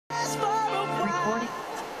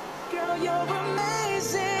you're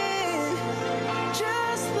amazing,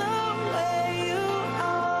 just the way you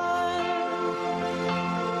are.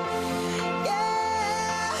 Yeah.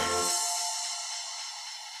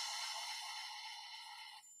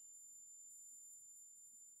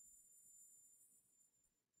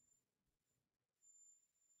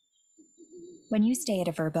 When you stay at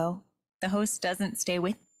a Verbo, the host doesn't stay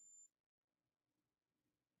with you.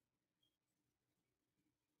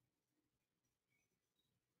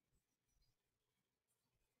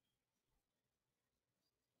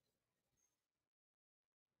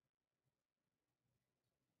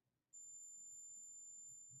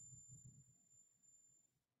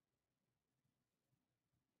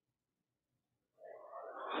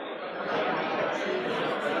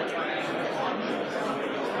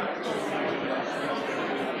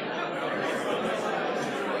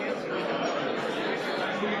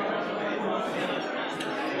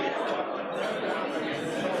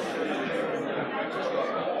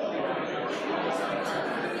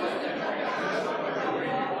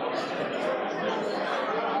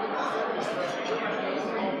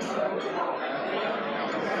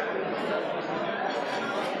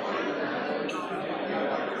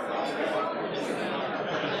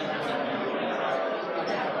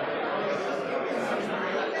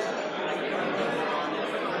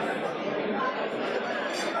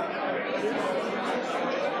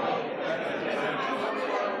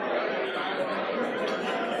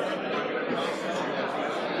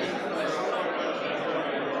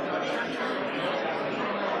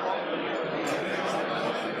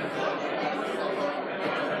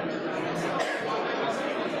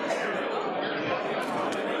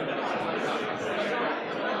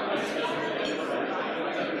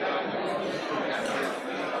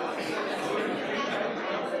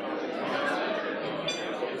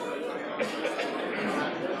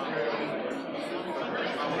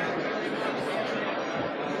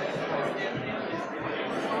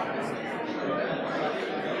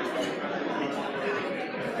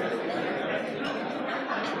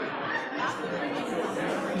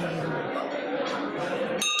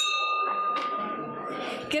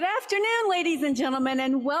 Good afternoon, ladies and gentlemen,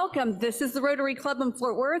 and welcome. This is the Rotary Club in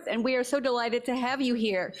Fort Worth, and we are so delighted to have you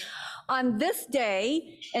here. On this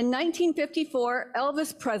day, in 1954,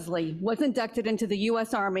 Elvis Presley was inducted into the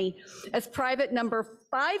U.S. Army as private number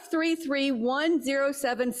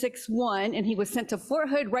 533-10761, and he was sent to Fort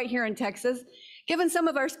Hood right here in Texas. Given some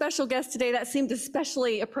of our special guests today, that seemed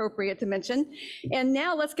especially appropriate to mention. And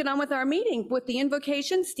now let's get on with our meeting. With the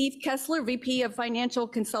invocation, Steve Kessler, VP of Financial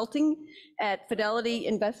Consulting at Fidelity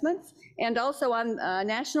Investments, and also on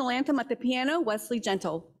National Anthem at the piano, Wesley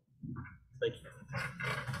Gentle. Thank you.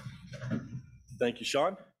 Thank you,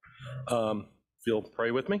 Sean. If you'll pray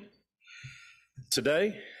with me.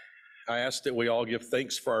 Today, I ask that we all give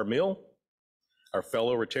thanks for our meal, our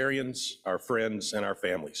fellow Rotarians, our friends, and our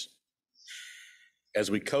families. As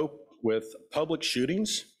we cope with public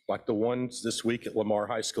shootings like the ones this week at Lamar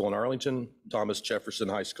High School in Arlington, Thomas Jefferson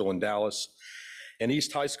High School in Dallas, and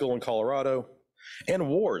East High School in Colorado, and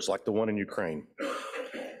wars like the one in Ukraine,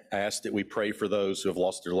 I ask that we pray for those who have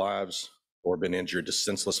lost their lives or been injured to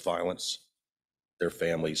senseless violence, their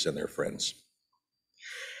families, and their friends.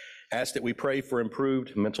 I ask that we pray for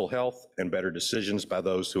improved mental health and better decisions by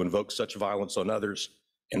those who invoke such violence on others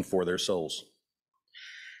and for their souls.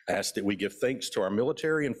 I ask that we give thanks to our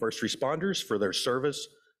military and first responders for their service,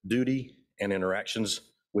 duty, and interactions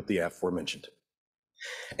with the aforementioned.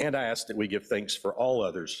 And I ask that we give thanks for all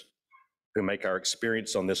others who make our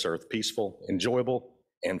experience on this earth peaceful, enjoyable,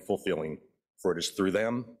 and fulfilling, for it is through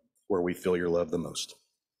them where we feel your love the most.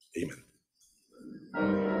 Amen.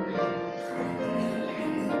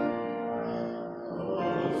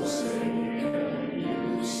 Oh, say, can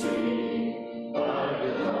you see by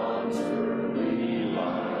the dawn's early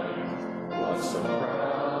light what so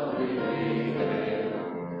proudly we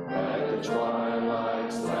hailed at the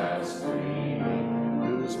twilight's last gleaming,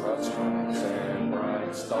 whose broad stripes and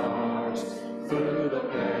bright stars through the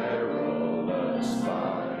perilous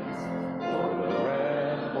fight, o'er the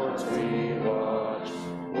ramparts we watched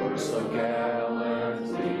were so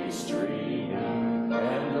gallantly streaming,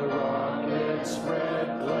 and the rocket's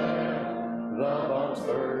red glare, the bombs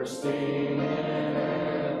bursting in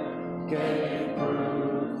air, gave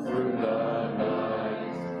proof through the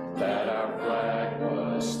night that our flag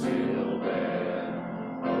was still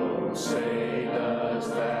there. Oh, say does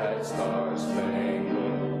that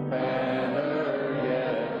star-spangled banner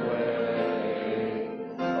yet wave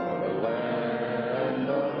o'er the land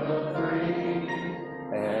of the free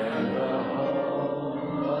and the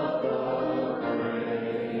home of the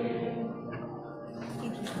brave.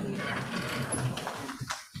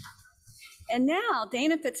 And now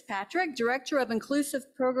Dana Fitzpatrick, Director of Inclusive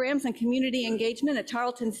Programs and Community Engagement at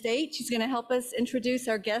Tarleton State. She's going to help us introduce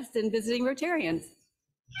our guests and visiting Rotarians.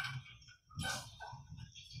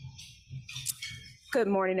 Good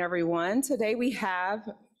morning, everyone. Today we have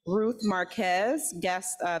Ruth Marquez,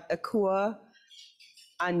 guest of Akua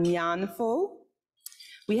Anyanfo.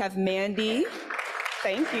 We have Mandy,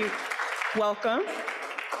 thank you, welcome.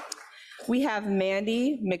 We have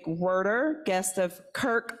Mandy McWhirter, guest of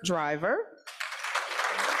Kirk Driver.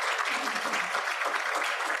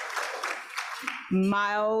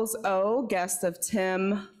 Miles O, guest of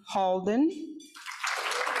Tim Halden.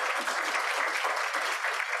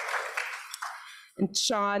 And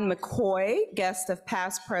Sean McCoy, guest of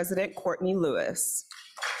past President Courtney Lewis.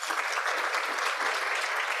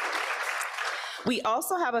 We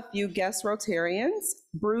also have a few guest Rotarians,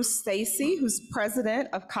 Bruce Stacy, who's president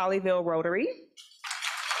of Colleyville Rotary,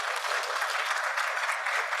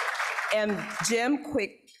 and Jim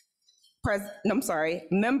Quick,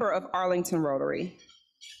 member of Arlington Rotary.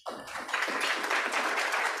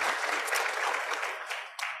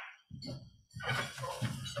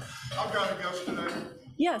 I've got a guest today.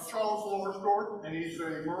 Yes. Charles Lowersdorf, and he's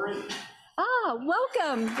a Marine. Ah,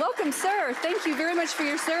 welcome, welcome, sir. Thank you very much for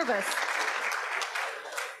your service.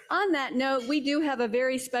 On that note, we do have a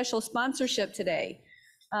very special sponsorship today.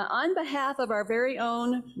 On behalf of our very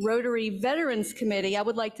own Rotary Veterans Committee, I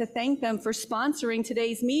would like to thank them for sponsoring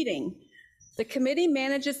today's meeting. The committee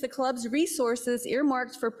manages the club's resources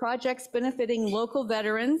earmarked for projects benefiting local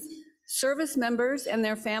veterans, service members, and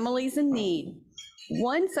their families in need.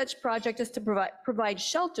 One such project is to provide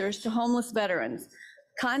shelters to homeless veterans.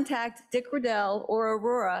 Contact Dick Riddell or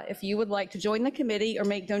Aurora if you would like to join the committee or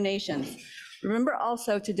make donations. Remember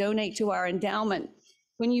also to donate to our endowment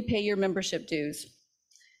when you pay your membership dues.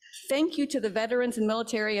 Thank you to the Veterans and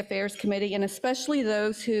Military Affairs Committee, and especially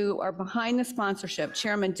those who are behind the sponsorship,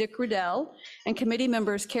 Chairman Dick Riddell and committee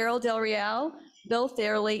members Carol Del Real, Bill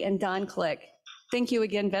Fairley, and Don Click. Thank you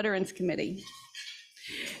again, Veterans Committee.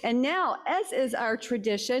 And now, as is our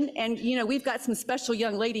tradition, and we've got some special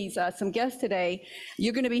young ladies, some guests today.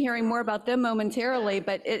 You're going to be hearing more about them momentarily,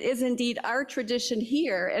 but it is indeed our tradition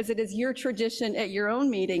here, as it is your tradition at your own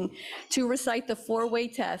meeting, to recite the four-way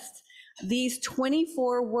test. These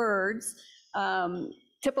 24 words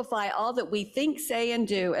typify all that we think, say, and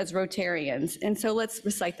do as Rotarians. And so let's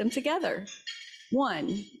recite them together.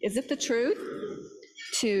 1, is it the truth?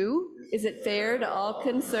 2, is it fair to all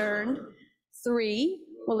concerned? 3,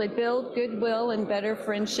 will it build goodwill and better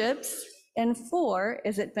friendships? And 4,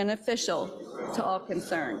 is it beneficial to all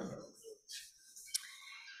concerned?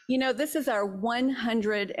 This is our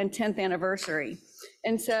 110th anniversary.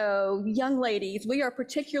 And so, young ladies, we are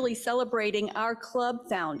particularly celebrating our club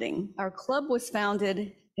founding. Our club was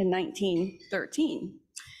founded in 1913.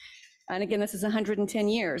 And again, this is 110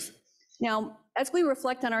 years. Now, as we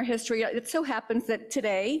reflect on our history, it so happens that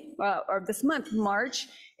today, or this month, March,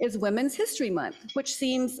 is Women's History Month, which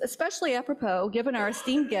seems especially apropos given our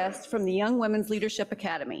esteemed guest from the Young Women's Leadership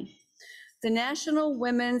Academy. The National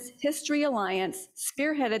Women's History Alliance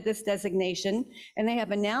spearheaded this designation, and they have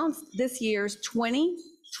announced this year's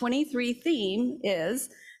 2023 theme is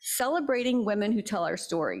Celebrating Women Who Tell Our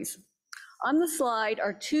Stories. On the slide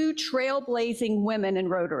are 2 trailblazing women in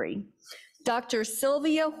Rotary. Dr.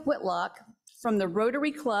 Sylvia Whitlock from the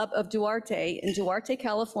Rotary Club of Duarte in Duarte,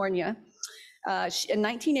 California. In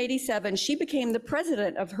 1987, she became the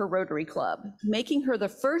president of her Rotary Club, making her the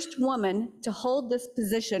first woman to hold this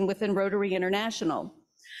position within Rotary International.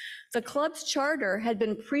 The club's charter had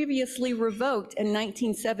been previously revoked in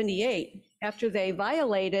 1978 after they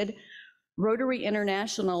violated Rotary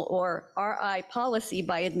International, or RI, policy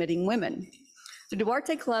by admitting women. The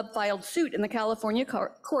Duarte Club filed suit in the California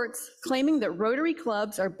courts, claiming that Rotary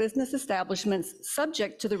clubs are business establishments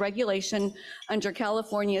subject to the regulation under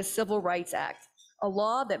California's Civil Rights Act, a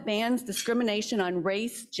law that bans discrimination on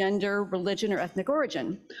race, gender, religion, or ethnic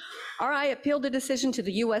origin. RI appealed the decision to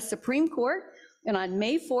the U.S. Supreme Court, and on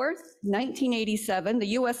May 4th, 1987, the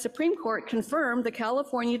U.S. Supreme Court confirmed the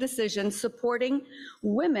California decision supporting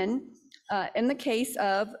women in the case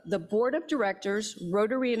of the Board of Directors,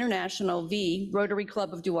 Rotary International v. Rotary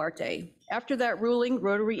Club of Duarte. After that ruling,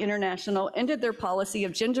 Rotary International ended their policy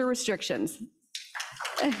of gender restrictions.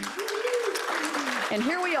 And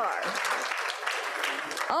here we are.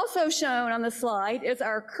 Also shown on the slide is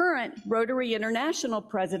our current Rotary International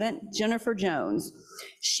president, Jennifer Jones.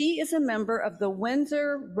 She is a member of the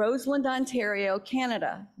Windsor, Roseland, Ontario,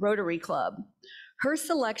 Canada Rotary Club. Her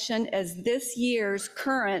selection as this year's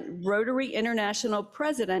current Rotary International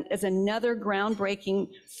president is another groundbreaking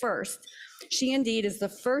first, She indeed is the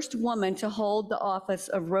first woman to hold the office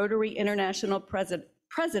of Rotary International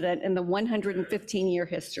President in the 115-year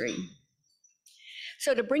history.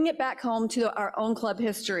 So to bring it back home to our own club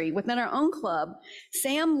history, within our own club,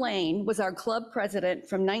 Sam Lane was our club president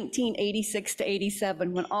from 1986 to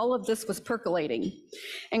 87 when all of this was percolating.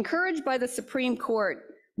 Encouraged by the Supreme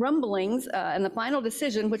Court rumblings and the final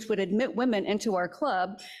decision, which would admit women into our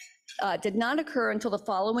club, did not occur until the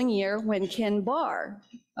following year when Ken Barr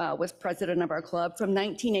was president of our club from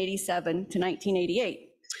 1987 to 1988.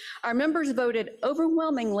 Our members voted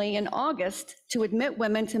overwhelmingly in August to admit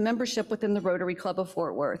women to membership within the Rotary Club of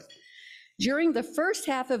Fort Worth. During the first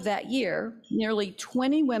half of that year, nearly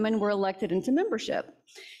 20 women were elected into membership.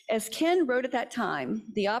 As Ken wrote at that time,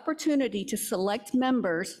 the opportunity to select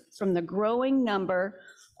members from the growing number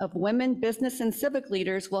of women business and civic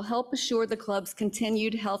leaders will help assure the club's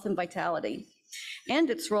continued health and vitality, and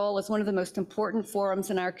its role as one of the most important forums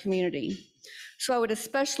in our community. So I would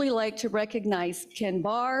especially like to recognize Ken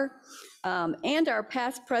Barr and our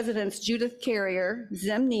past presidents, Judith Carrier,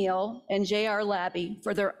 Zim Neal, and J.R. Labby,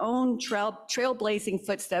 for their own trailblazing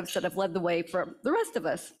footsteps that have led the way for the rest of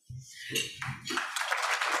us.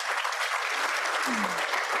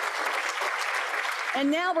 And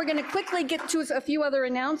now we're going to quickly get to a few other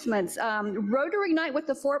announcements. Rotary Night with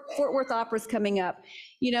the Fort Worth Opera is coming up.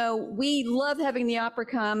 You know, we love having the opera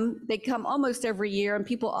come. They come almost every year, and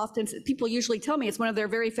people usually tell me it's one of their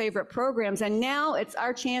very favorite programs. And now it's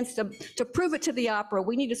our chance to prove it to the opera.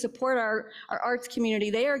 We need to support our arts community.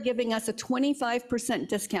 They are giving us a 25%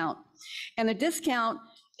 discount. And the discount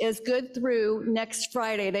is good through next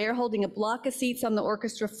Friday. They are holding a block of seats on the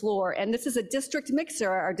orchestra floor, and this is a district mixer.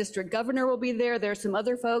 Our district governor will be there. There's some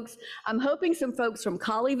other folks. I'm hoping some folks from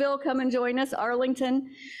Colleyville come and join us, Arlington.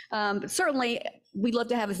 But certainly, we'd love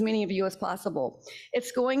to have as many of you as possible.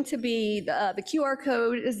 It's going to be, the QR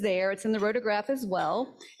code is there. It's in the rotograph as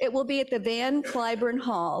well. It will be at the Van Cliburn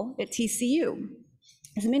Hall at TCU.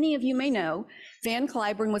 As many of you may know, Van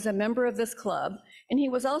Cliburn was a member of this club, and he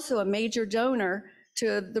was also a major donor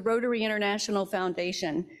to the Rotary International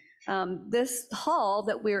Foundation. This hall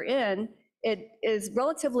that we're in, it is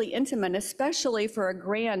relatively intimate, especially for a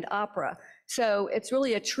grand opera. So it's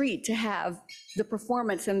really a treat to have the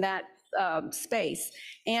performance in that space.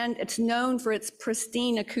 And it's known for its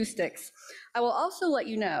pristine acoustics. I will also let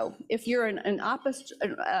you know, if you're an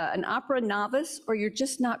opera novice, or you're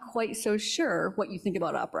just not quite so sure what you think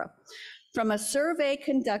about opera. From a survey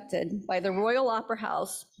conducted by the Royal Opera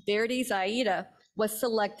House, Verdi's Aida was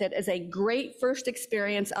selected as a great first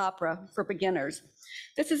experience opera for beginners.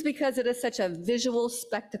 This is because it is such a visual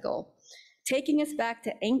spectacle, taking us back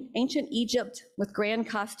to ancient Egypt with grand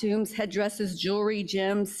costumes, headdresses, jewelry,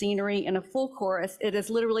 gems, scenery, and a full chorus. It is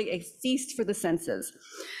literally a feast for the senses.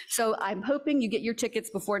 So I'm hoping you get your tickets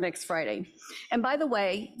before next Friday. And by the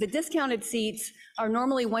way, the discounted seats are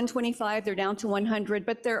normally $125, they're down to $100,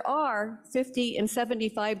 but there are $50 and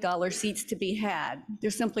 $75 seats to be had.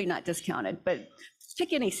 They're simply not discounted, but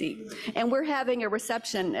pick any seat. And we're having a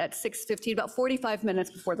reception at 6:15, about 45 minutes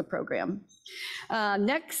before the program.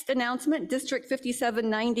 Next announcement, District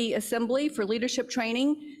 5790 Assembly for Leadership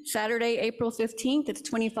Training, Saturday, April 15th, it's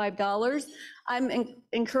 $25. I'm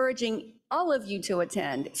encouraging all of you to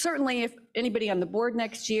attend. Certainly if anybody on the board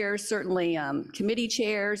next year, certainly committee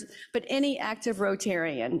chairs, but any active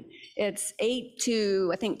Rotarian. It's 8 to,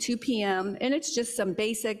 I think, 2 p.m., and it's just some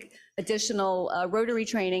basic additional Rotary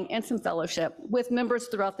training and some fellowship with members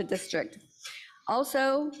throughout the district.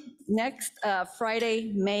 Also, next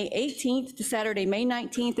Friday, May 18th to Saturday, May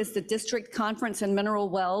 19th is the District Conference in Mineral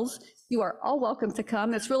Wells. You are all welcome to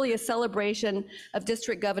come. It's really a celebration of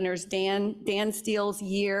District Governors Dan Steele's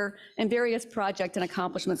year and various projects and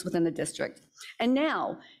accomplishments within the district. And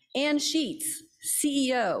now, Ann Sheets,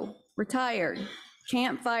 CEO, retired,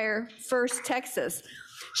 Campfire First Texas.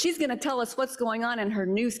 She's going to tell us what's going on in her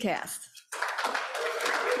newscast.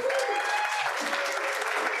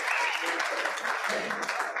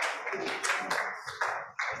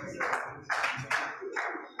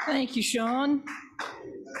 Thank you, Sean.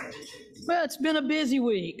 Well, it's been a busy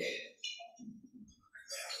week.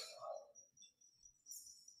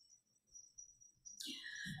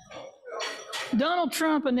 Donald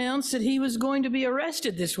Trump announced that he was going to be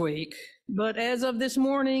arrested this week, but as of this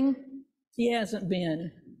morning, he hasn't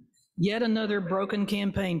been. Yet another broken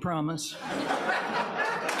campaign promise.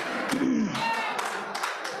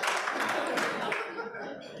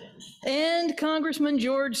 And Congressman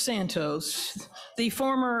George Santos, the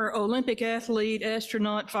former Olympic athlete,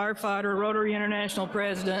 astronaut, firefighter, Rotary International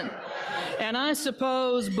president, and I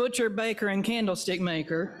suppose butcher, baker, and candlestick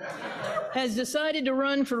maker, has decided to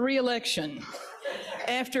run for re-election.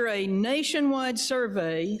 After a nationwide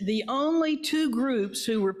survey, the only two groups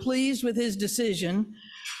who were pleased with his decision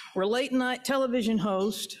were late-night television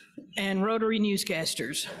hosts and Rotary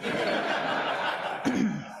newscasters.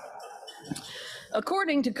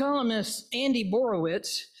 According to columnist Andy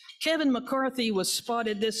Borowitz, Kevin McCarthy was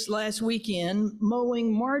spotted this last weekend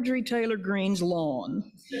mowing Marjorie Taylor Greene's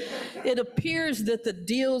lawn. It appears that the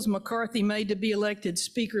deals McCarthy made to be elected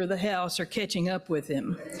Speaker of the House are catching up with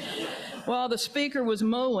him. While the Speaker was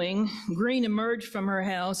mowing, Greene emerged from her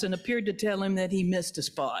house and appeared to tell him that he missed a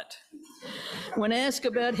spot. When asked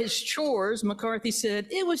about his chores, McCarthy said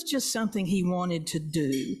it was just something he wanted to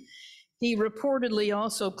do. He reportedly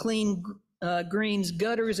also cleaned Greene's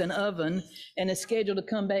gutters and oven and is scheduled to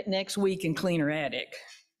come back next week and clean her attic.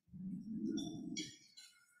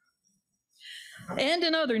 And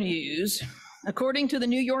in other news, according to the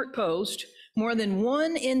New York Post, more than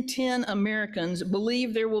 1 in 10 Americans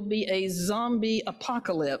believe there will be a zombie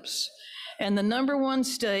apocalypse, and the #1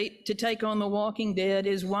 state to take on The Walking Dead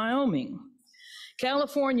is Wyoming.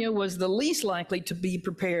 California was the least likely to be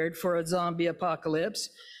prepared for a zombie apocalypse,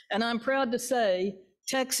 and I'm proud to say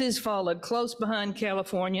Texas followed close behind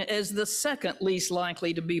California as the second least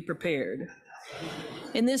likely to be prepared.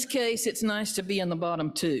 In this case, it's nice to be in the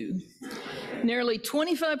bottom two. Nearly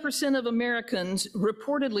 25% of Americans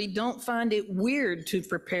reportedly don't find it weird to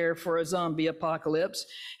prepare for a zombie apocalypse,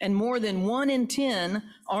 and more than 1 in 10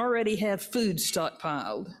 already have food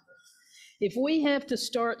stockpiled. If we have to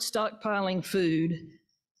start stockpiling food,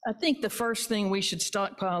 I think the first thing we should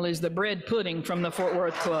stockpile is the bread pudding from the Fort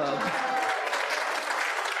Worth Club.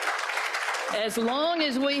 As long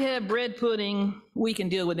as we have bread pudding, we can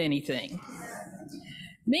deal with anything.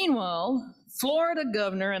 Meanwhile, Florida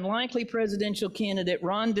governor and likely presidential candidate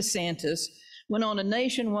Ron DeSantis went on a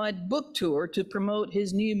nationwide book tour to promote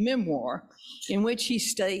his new memoir, in which he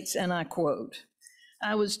states, and I quote,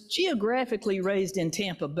 "I was geographically raised in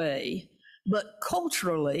Tampa Bay, but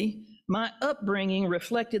culturally, my upbringing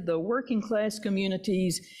reflected the working class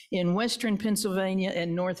communities in Western Pennsylvania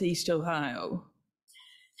and Northeast Ohio."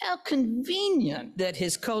 How convenient that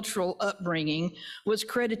his cultural upbringing was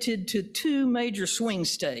credited to 2 major swing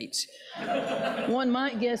states. One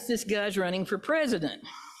might guess this guy's running for president.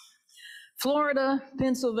 Florida,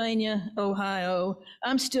 Pennsylvania, Ohio,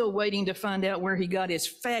 I'm still waiting to find out where he got his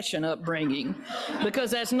fashion upbringing, because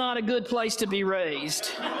that's not a good place to be raised.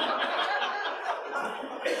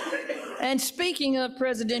 And speaking of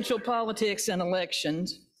presidential politics and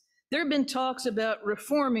elections, there have been talks about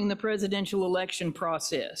reforming the presidential election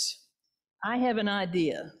process. I have an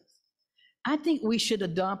idea. I think we should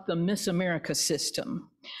adopt the Miss America system.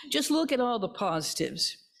 Just look at all the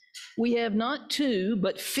positives. We have not 2,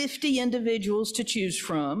 but 50 individuals to choose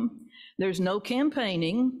from. There's no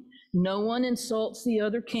campaigning. No one insults the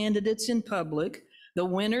other candidates in public. The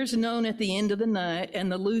winner's known at the end of the night, and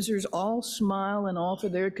the losers all smile and offer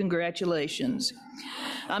their congratulations.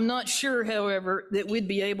 I'm not sure, however, that we'd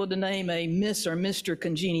be able to name a Miss or Mr.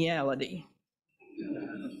 Congeniality.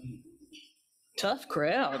 Tough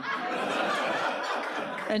crowd.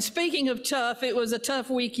 And speaking of tough, it was a tough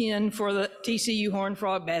weekend for the TCU Horned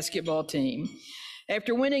Frog basketball team.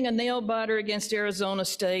 After winning a nail-biter against Arizona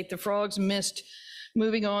State, the Frogs missed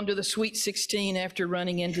moving on to the Sweet 16 after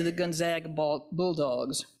running into the Gonzaga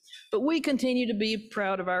Bulldogs. But we continue to be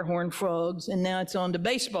proud of our Horned Frogs, and now it's on to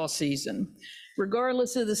baseball season.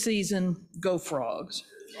 Regardless of the season, go Frogs.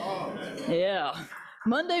 Yeah.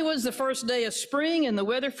 Monday was the first day of spring, and the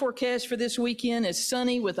weather forecast for this weekend is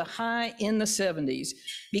sunny with a high in the 70s.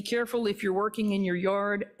 Be careful if you're working in your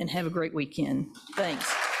yard, and have a great weekend. Thanks.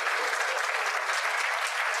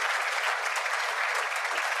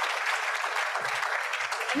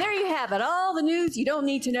 And there you have it, all the news you don't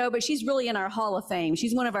need to know, but she's really in our Hall of Fame.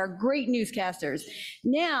 She's one of our great newscasters.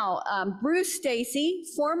 Now, Bruce Stacy,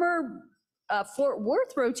 former Fort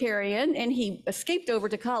Worth Rotarian, and he escaped over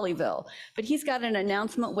to Colleyville, but he's got an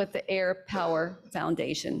announcement with the Air Power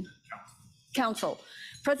Foundation. Council.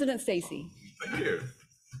 President Stacy. Thank you.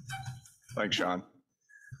 Thanks, Sean.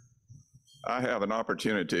 I have an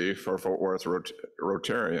opportunity for Fort Worth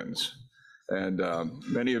Rotarians. And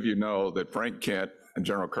many of you know that Frank Kent and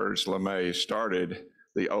General Curtis LeMay started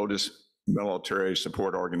the oldest military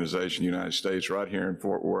support organization in the United States right here in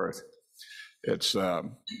Fort Worth. It's the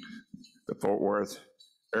Fort Worth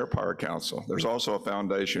Air Power Council. There's also a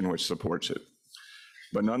foundation which supports it.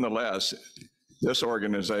 But nonetheless, this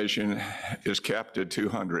organization is capped at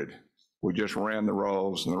 200. We just ran the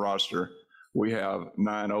rolls and the roster. We have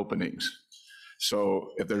 9 openings.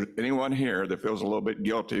 So if there's anyone here that feels a little bit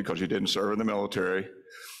guilty because you didn't serve in the military,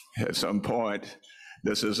 at some point,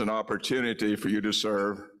 this is an opportunity for you to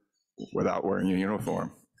serve without wearing a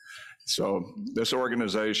uniform. So this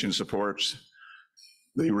organization supports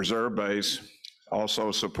the reserve base,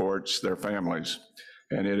 also supports their families.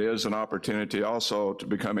 And it is an opportunity also to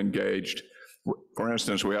become engaged. For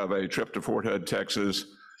instance, we have a trip to Fort Hood, Texas,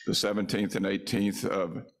 the 17th and 18th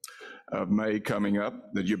of May coming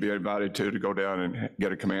up that you'll be invited to go down and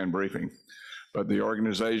get a command briefing. But the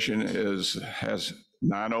organization has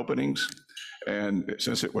 9 openings, and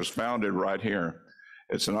since it was founded right here,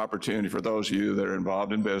 it's an opportunity for those of you that are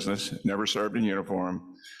involved in business, never served in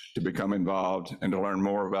uniform, to become involved and to learn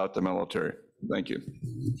more about the military. Thank you.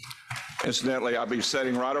 Incidentally, I'll be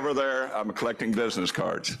sitting right over there. I'm collecting business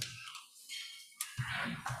cards.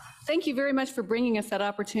 Thank you very much for bringing us that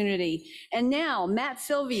opportunity. And now, Matt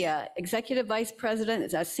Sylvia, Executive Vice President,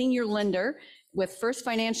 is a senior lender with First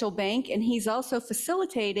Financial Bank, and he's also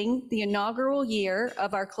facilitating the inaugural year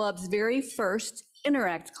of our club's very first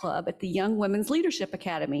Interact Club at the Young Women's Leadership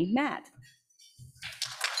Academy. Matt.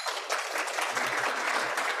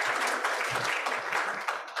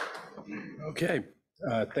 Okay,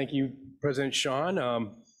 thank you, President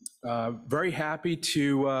Sean. Very happy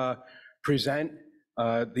to present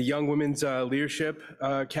the Young Women's Leadership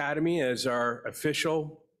Academy as our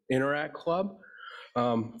official Interact Club.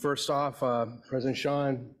 First off, President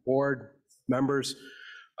Sean, board members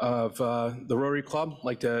of the Rotary Club, I'd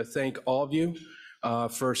like to thank all of you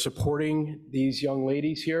for supporting these young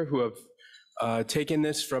ladies here who have taken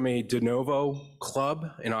this from a de novo club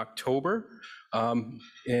in October.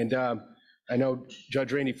 I know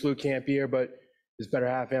Judge Randy Flew can't be here, but his better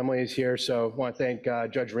half Emily is here, so I want to thank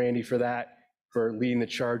Judge Randy for that, for leading the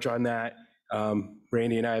charge on that.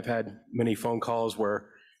 Randy and I have had many phone calls where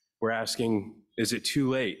we're asking, is it too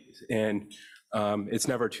late? And it's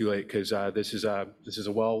never too late, because this is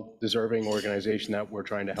a well-deserving organization that we're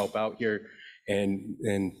trying to help out here, and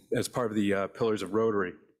as part of the Pillars of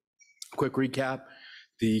Rotary. Quick recap,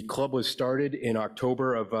 the club was started in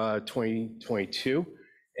October of 2022,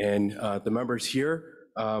 and the members here,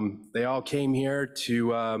 they all came here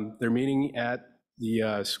to their meeting at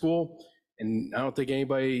the school, and I don't think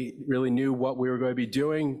anybody really knew what we were going to be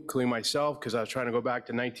doing, including myself, because I was trying to go back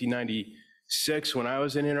to 1996 when I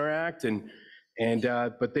was in Interact,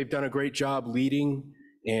 but they've done a great job leading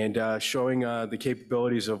and showing the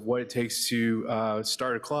capabilities of what it takes to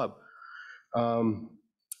start a club.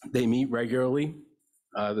 They meet regularly.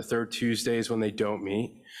 The third Tuesdays when they don't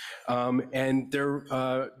meet. And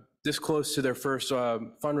they're this close to their first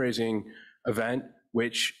fundraising event,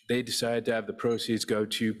 which they decided to have the proceeds go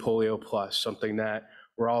to Polio Plus, something that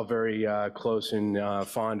we're all very close and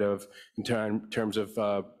fond of in terms of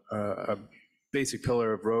a basic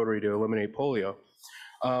pillar of Rotary to eliminate polio.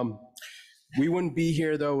 We wouldn't be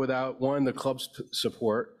here, though, without, one, the club's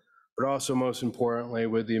support, but also, most importantly,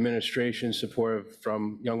 with the administration support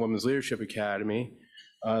from Young Women's Leadership Academy,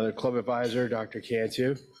 the club advisor, Dr.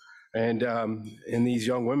 Cantu, and these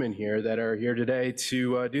young women here that are here today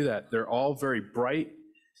to do that. They're all very bright.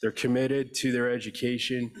 They're committed to their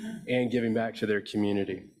education and giving back to their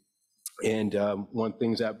community. And one of the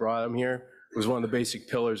things that brought them here was one of the basic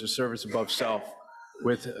pillars of service above self,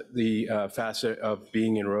 with the facet of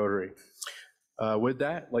being in Rotary. With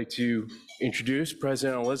that, I'd like to introduce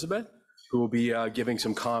President Elizabeth, who will be giving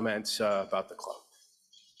some comments about the club.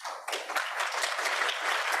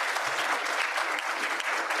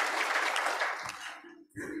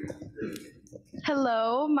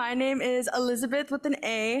 Hello, my name is Elizabeth with an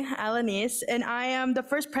A, Alanis, and I am the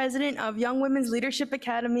first president of Young Women's Leadership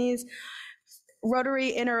Academy's First Rotary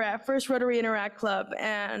Interact Club.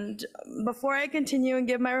 And before I continue and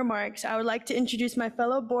give my remarks, I would like to introduce my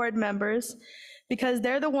fellow board members, because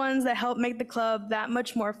they're the ones that help make the club that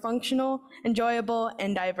much more functional, enjoyable,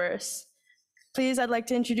 and diverse. Please, I'd like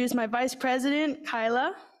to introduce my vice president,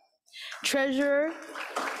 Kyla, treasurer,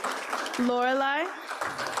 Lorelei,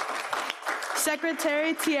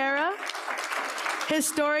 secretary, Tiara,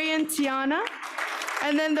 historian, Tiana,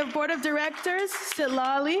 and then the board of directors,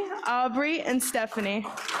 Sitlali, Aubrey, and Stephanie.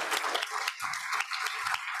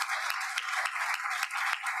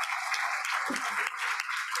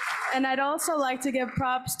 And I'd also like to give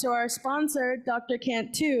props to our sponsor, Dr.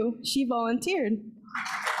 Cantu. She volunteered.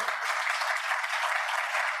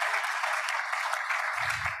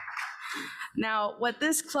 Now, what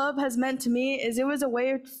this club has meant to me is it was a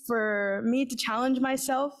way for me to challenge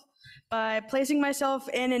myself by placing myself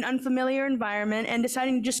in an unfamiliar environment and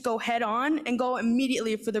deciding to just go head on and go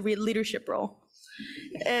immediately for the leadership role.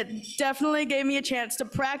 It definitely gave me a chance to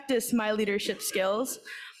practice my leadership skills.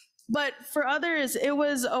 But for others, it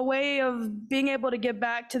was a way of being able to give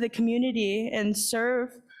back to the community and serve.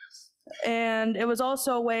 And it was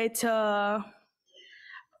also a way to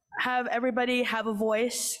have everybody have a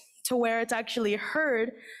voice to where it's actually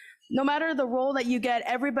heard. No matter the role that you get,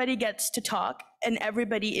 everybody gets to talk and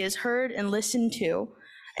everybody is heard and listened to.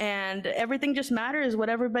 And everything just matters, what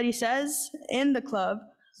everybody says in the club.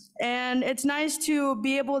 And it's nice to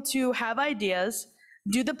be able to have ideas,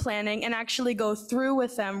 do the planning, and actually go through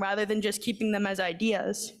with them rather than just keeping them as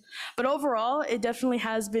ideas. But overall, it definitely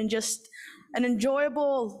has been just an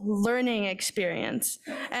enjoyable learning experience.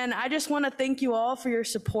 And I just want to thank you all for your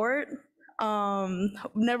support.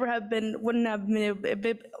 Wouldn't have been wouldn't have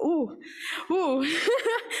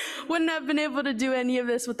been able to do any of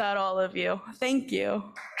this without all of you. Thank you.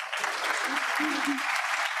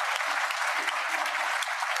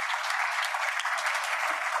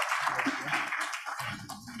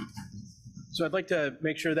 So I'd like to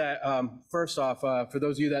make sure that, first off, for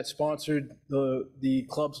those of you that sponsored the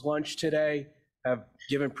club's lunch today, have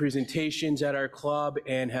given presentations at our club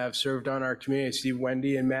and have served on our committee. I see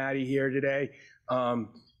Wendy and Maddie here today. And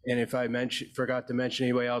if I forgot to mention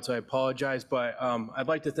anybody else, I apologize. But I'd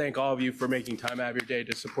like to thank all of you for making time out of your day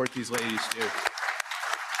to support these ladies too.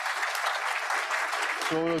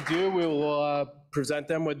 So what we'll do, we'll present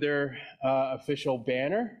them with their official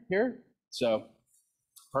banner here. So,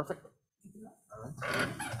 perfect.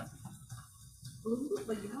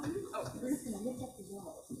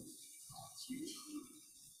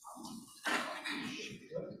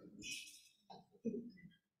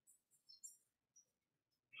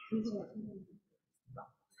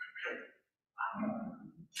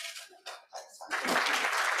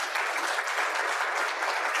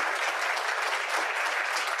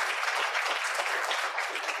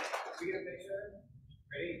 We get a picture?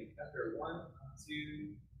 Ready? After 1,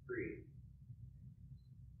 2, 3.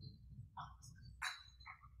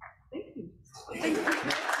 Thank you.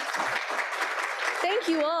 Thank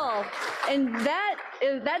you all. And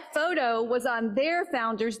that photo was on their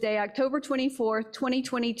Founders Day, October 24th,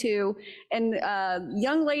 2022. And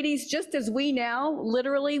young ladies, just as we now,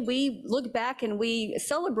 literally, we look back and we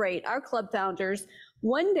celebrate our club founders.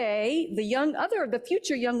 One day, the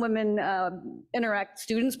future Young Women Interact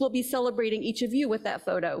students will be celebrating each of you with that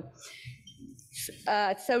photo.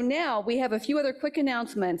 So now we have a few other quick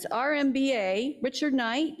announcements. Our MBA, Richard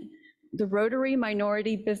Knight, the Rotary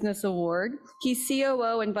Minority Business Award. He's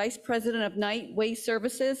COO and Vice President of Knight Waste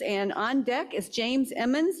Services. And on deck is James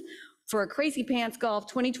Emmons for Crazy Pants Golf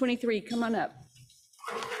 2023. Come on up.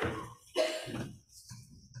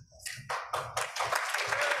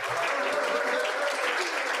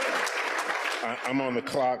 I'm on the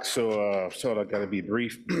clock, so I got to be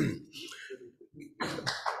brief.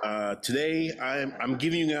 Today, I'm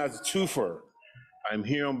giving you guys a twofer. I'm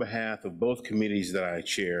here on behalf of both committees that I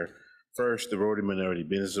chair. First, the Rotary Minority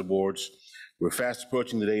Business Awards. We're fast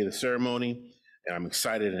approaching the day of the ceremony, and I'm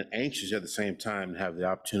excited and anxious at the same time to have the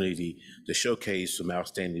opportunity to showcase some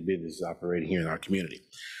outstanding businesses operating here in our community.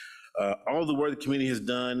 All the work the committee has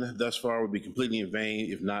done thus far would be completely in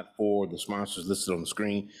vain if not for the sponsors listed on the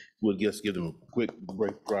screen. We'll just give them a quick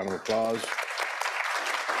round of applause.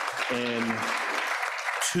 And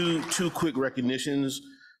two quick recognitions.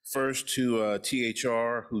 First to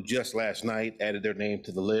THR, who just last night added their name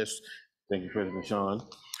to the list. Thank you, President Sean.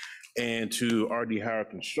 And to RD Howard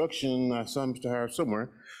Construction, I saw Mr. Howard somewhere,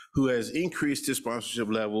 who has increased his sponsorship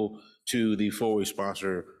level to the four-way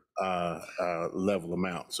sponsor level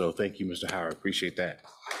amount. So thank you, Mr. Howard, appreciate that.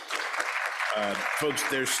 Folks,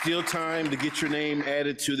 there's still time to get your name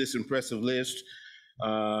added to this impressive list.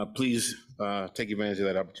 Please take advantage of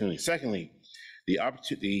that opportunity. Secondly,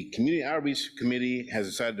 the Community Outreach Committee has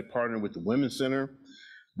decided to partner with the Women's Center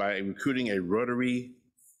by recruiting a Rotary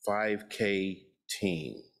 5K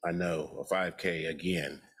team. I know, a 5K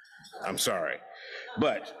again. I'm sorry.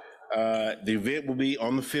 But the event will be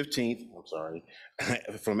on the 15th, I'm sorry,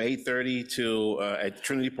 from 8:30 till at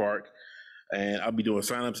Trinity Park. And I'll be doing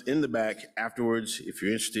signups in the back afterwards. If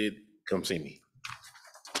you're interested, come see me.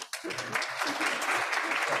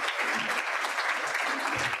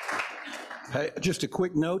 Hey, just a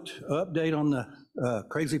quick note, update on the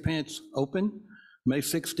Crazy Pants Open, May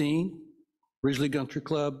 16, Ridgely Country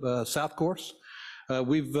Club South Course.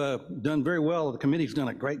 We've done very well. The committee's done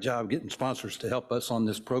a great job getting sponsors to help us on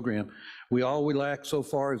this program. All we lack so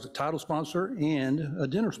far is a title sponsor and a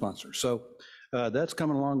dinner sponsor. So that's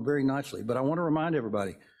coming along very nicely. But I want to remind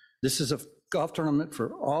everybody, this is a golf tournament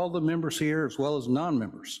for all the members here as well as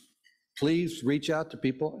non-members. Please reach out to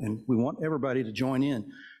people, and we want everybody to join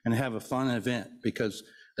in and have a fun event, because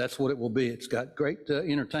that's what it will be. It's got great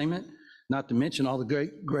entertainment, not to mention all the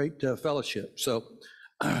great fellowship. So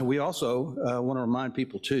we also want to remind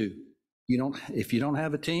people too, if you don't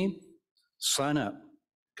have a team, sign up,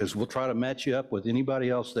 because we'll try to match you up with anybody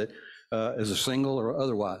else that is a single or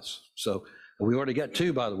otherwise. So we already got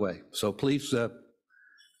 2, by the way. So please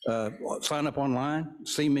sign up online,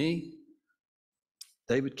 see me,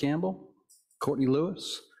 David Campbell, Courtney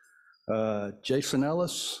Lewis, Jason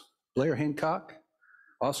Ellis, Blair Hancock,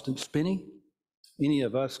 Austin Spinney. Any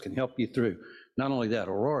of us can help you through. Not only that,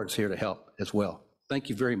 Aurora's here to help as well. Thank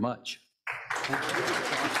you very much.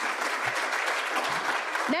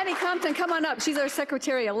 Maddie Compton, come on up. She's our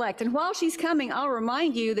secretary-elect. And while she's coming, I'll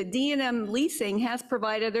remind you that D&M Leasing has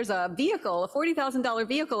provided, there's a vehicle, a $40,000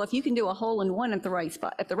 vehicle, if you can do a hole-in-one at the right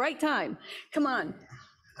spot, at the right time. Come on.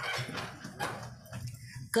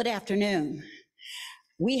 Good afternoon.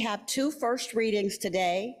 We have 2 first readings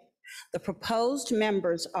today. The proposed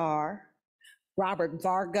members are Robert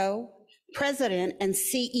Vargo, President and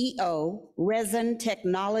CEO, Resin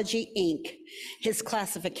Technology, Inc. His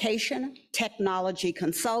classification, technology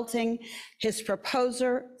consulting. His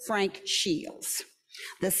proposer, Frank Shields.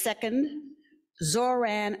 The second,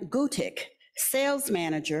 Zoran Gutic, Sales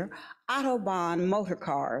Manager, Autobahn Motor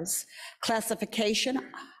Cars. Classification,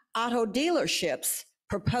 auto dealerships.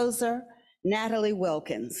 Proposer, Natalie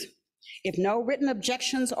Wilkins. If no written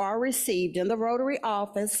objections are received in the Rotary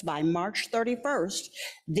office by March 31st,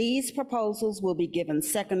 these proposals will be given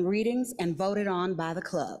second readings and voted on by the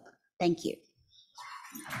club. Thank you.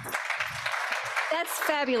 That's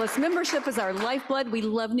fabulous. Membership is our lifeblood. We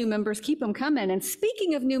love new members. Keep them coming. And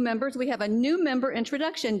speaking of new members, we have a new member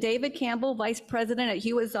introduction. David Campbell, Vice President at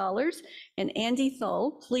Hewitt Zollers, and Andy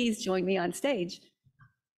Thull. Please join me on stage.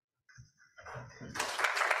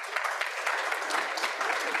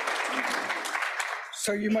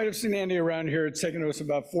 So you might have seen Andy around here. It's taken us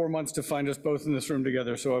about 4 months to find us both in this room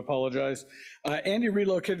together, so I apologize. Andy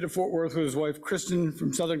relocated to Fort Worth with his wife, Kristen,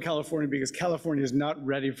 from Southern California because California is not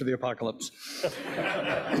ready for the apocalypse.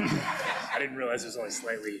 I didn't realize it was only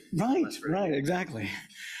slightly. Right, exactly.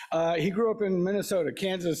 He grew up in Minnesota,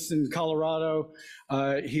 Kansas, and Colorado.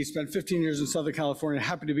 He spent 15 years in Southern California.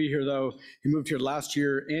 Happy to be here, though. He moved here last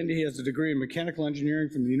year, and he has a degree in mechanical engineering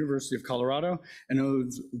from the University of Colorado and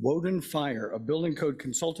owns Woden Fire, a building code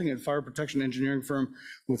consulting and fire protection engineering firm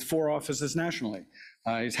with 4 offices nationally.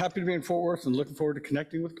 He's happy to be in Fort Worth and looking forward to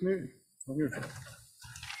connecting with the community.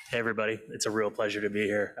 Hey, everybody. It's a real pleasure to be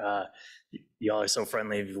here. Y'all are so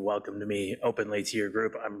friendly. You've welcomed me openly to your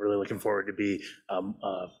group. I'm really looking forward to be a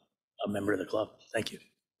member of the club. Thank you.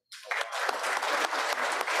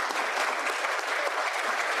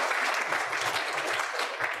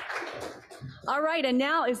 All right, and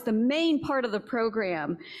now is the main part of the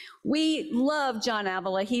program. We love John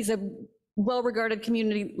Avila. He's a well-regarded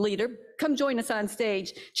community leader. Come join us on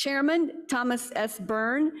stage. Chairman Thomas S.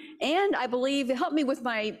 Byrne, and I believe, help me with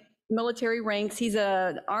my military ranks, he's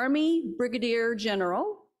an Army Brigadier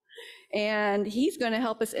General, and he's going to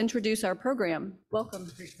help us introduce our program. Welcome.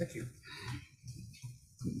 Thank you.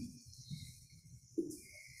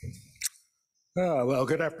 Well,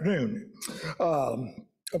 good afternoon.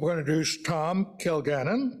 I'm going to introduce Tom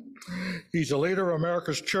Kilgannon. He's a leader of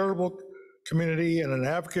America's charitable community and an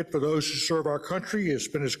advocate for those who serve our country. He has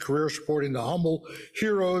spent his career supporting the humble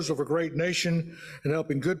heroes of a great nation and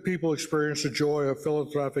helping good people experience the joy of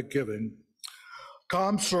philanthropic giving.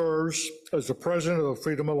 Tom serves as the president of the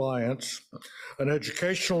Freedom Alliance, an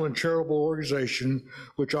educational and charitable organization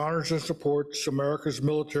which honors and supports America's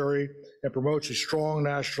military and promotes a strong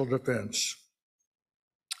national defense.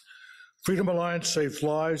 Freedom Alliance saves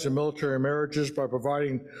lives in military marriages by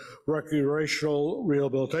providing recreational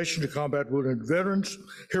rehabilitation to combat wounded veterans,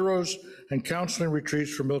 heroes, and counseling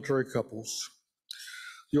retreats for military couples.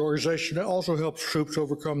 The organization also helps troops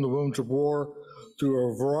overcome the wounds of war through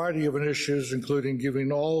a variety of initiatives, including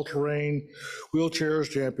giving all-terrain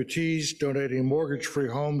wheelchairs to amputees, donating mortgage-free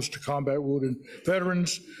homes to combat wounded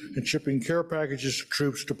veterans, and shipping care packages to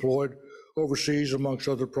troops deployed overseas, amongst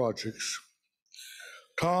other projects.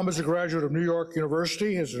 Tom is a graduate of New York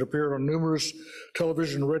University, has appeared on numerous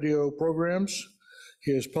television and radio programs.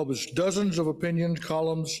 He has published dozens of opinion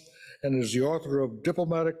columns and is the author of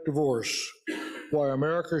Diplomatic Divorce, Why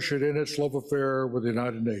America Should End Its Love Affair with the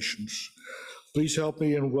United Nations. Please help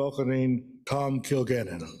me in welcoming Tom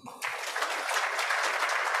Kilgannon.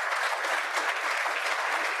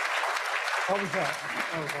 How was that?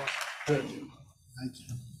 Good. Thank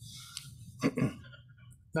you.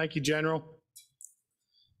 Thank you, General.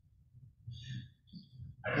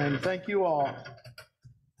 And thank you all.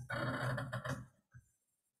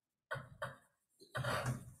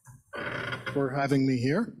 For having me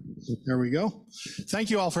here. There we go. Thank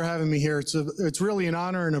you all for having me here. It's really an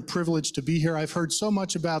honor and a privilege to be here. I've heard so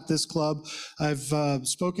much about this club. I've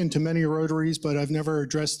spoken to many Rotaries, but I've never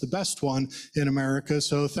addressed the best one in America.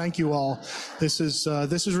 So thank you all. This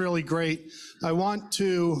is really great. I want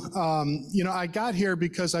to, I got here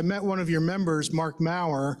because I met one of your members, Mark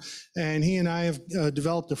Maurer, and he and I have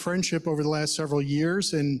developed a friendship over the last several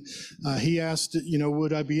years. And he asked,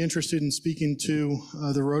 would I be interested in speaking to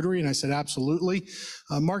the Rotary? And I said, absolutely.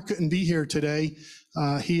 Mark couldn't be here today.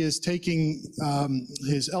 He is taking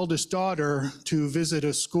his eldest daughter to visit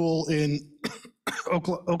a school in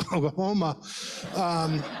Oklahoma.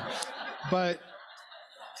 But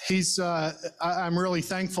I'm really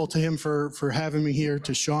thankful to him for having me here,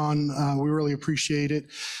 to Sean. We really appreciate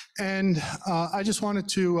it. And I just wanted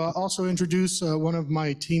to also introduce one of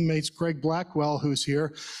my teammates, Greg Blackwell, who's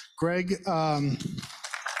here.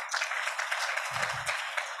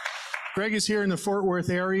 Greg is here in the Fort Worth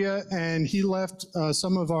area, and he left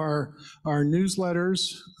some of our newsletters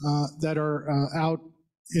that are out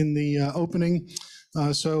in the opening.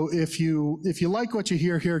 So if you like what you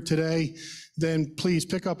hear here today, then please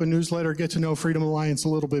pick up a newsletter, get to know Freedom Alliance a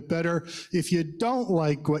little bit better. If you don't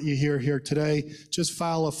like what you hear here today, just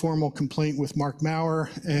file a formal complaint with Mark Maurer,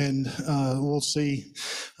 and we'll see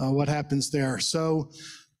what happens there. So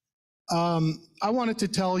I wanted to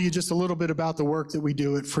tell you just a little bit about the work that we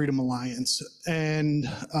do at Freedom Alliance. And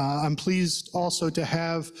I'm pleased also to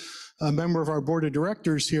have a member of our board of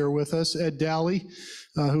directors here with us, Ed Dally,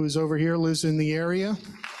 who is over here, lives in the area.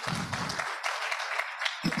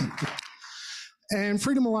 And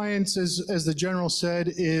Freedom Alliance, as the general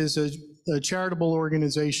said, is a charitable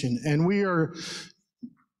organization, and we are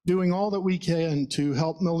doing all that we can to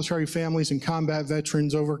help military families and combat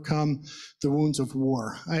veterans overcome the wounds of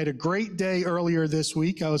war. I had a great day earlier this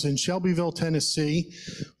week. I was in Shelbyville, Tennessee,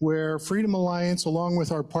 where Freedom Alliance, along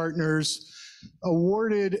with our partners,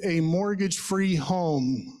 awarded a mortgage-free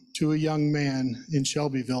home to a young man in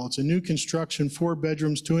Shelbyville. It's a new construction, 4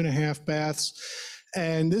 bedrooms, 2.5 baths.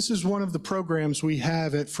 And this is one of the programs we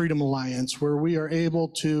have at Freedom Alliance, where we are able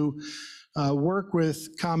to work with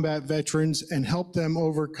combat veterans and help them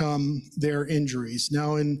overcome their injuries.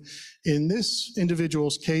 Now, in this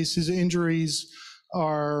individual's case, his injuries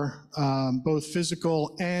are both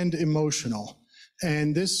physical and emotional.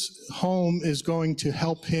 And this home is going to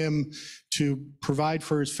help him to provide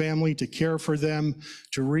for his family, to care for them,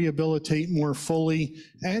 to rehabilitate more fully,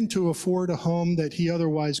 and to afford a home that he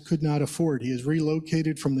otherwise could not afford. He is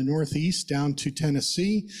relocated from the Northeast down to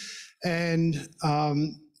Tennessee. And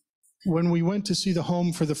when we went to see the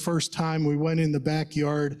home for the first time, we went in the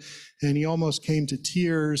backyard, and he almost came to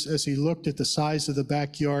tears as he looked at the size of the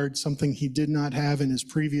backyard, something he did not have in his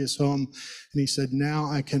previous home. And he said, now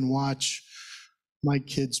I can watch my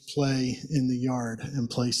kids play in the yard and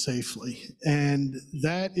play safely. And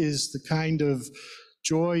that is the kind of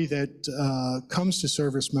joy that comes to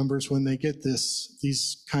service members when they get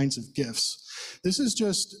these kinds of gifts. This is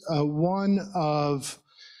just one of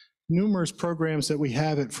numerous programs that we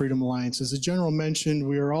have at Freedom Alliance. As the general mentioned,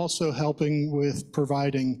 we are also helping with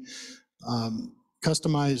providing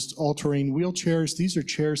customized all-terrain wheelchairs. These are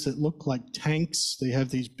chairs that look like tanks. They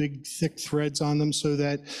have these big, thick threads on them so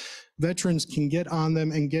that veterans can get on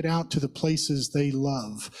them and get out to the places they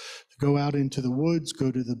love. Go out into the woods,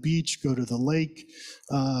 go to the beach, go to the lake,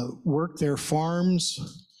 work their farms,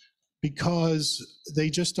 because they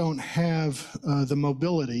just don't have the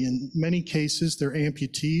mobility. In many cases, they're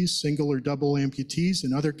amputees, single or double amputees.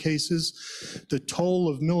 In other cases, the toll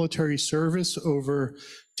of military service over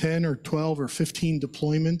 10 or 12 or 15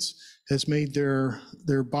 deployments has made their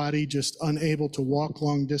body just unable to walk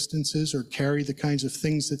long distances or carry the kinds of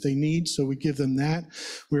things that they need, so we give them that.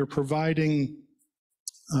 We're providing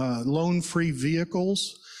loan-free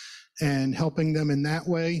vehicles and helping them in that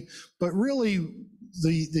way. But really,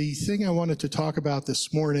 the thing I wanted to talk about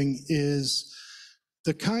this morning is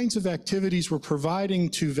the kinds of activities we're providing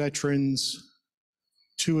to veterans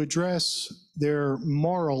to address their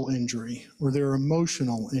moral injury or their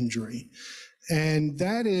emotional injury. And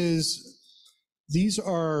that is, these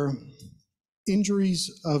are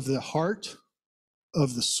injuries of the heart,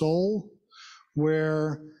 of the soul,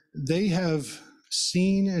 where they have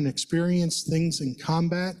seen and experienced things in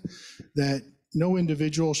combat that no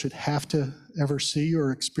individual should have to ever see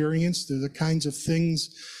or experience. They're the kinds of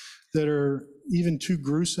things that are even too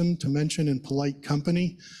gruesome to mention in polite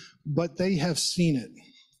company, but they have seen it.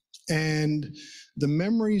 And the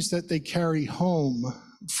memories that they carry home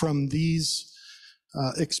from these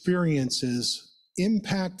experiences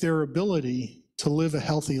impact their ability to live a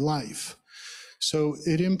healthy life. So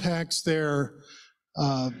it impacts their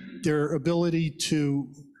ability to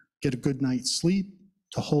get a good night's sleep,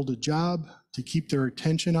 to hold a job, to keep their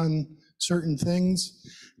attention on certain things.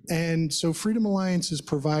 And so Freedom Alliance is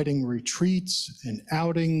providing retreats and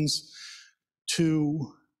outings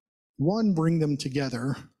to, one, bring them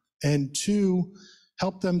together, and two,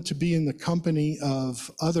 help them to be in the company of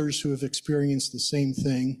others who have experienced the same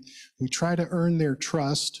thing. We try to earn their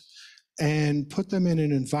trust and put them in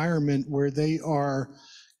an environment where they are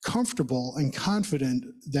comfortable and confident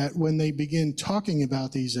that when they begin talking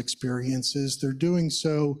about these experiences, they're doing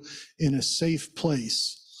so in a safe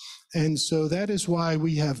place. And so that is why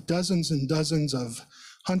we have dozens and dozens of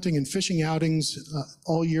hunting and fishing outings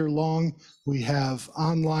all year long. We have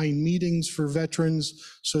online meetings for veterans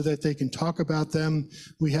so that they can talk about them.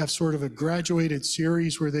 We have sort of a graduated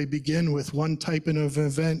series where they begin with one type of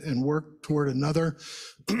event and work toward another.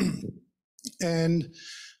 And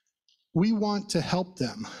we want to help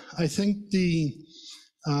them. I think the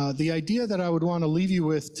idea that I would want to leave you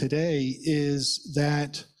with today is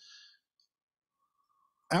that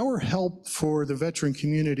our help for the veteran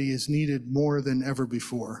community is needed more than ever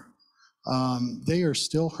before. They are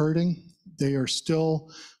still hurting. They are still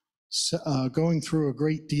going through a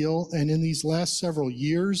great deal. And in these last several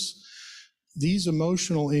years, these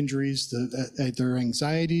emotional injuries, their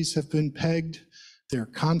anxieties have been pegged, their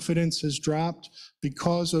confidence has dropped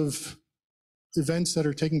because of events that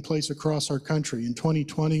are taking place across our country. In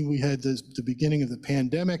 2020, we had the beginning of the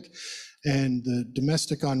pandemic and the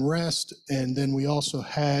domestic unrest, and then we also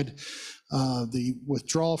had the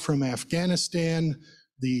withdrawal from Afghanistan,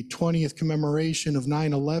 the 20th commemoration of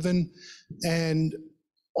 9/11, and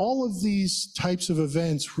all of these types of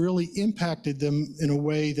events really impacted them in a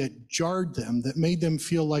way that jarred them, that made them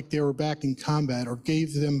feel like they were back in combat, or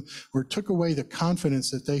gave them or took away the confidence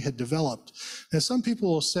that they had developed. Now, some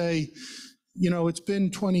people will say, you know, it's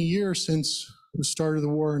been 20 years since the start of the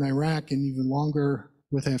war in Iraq and even longer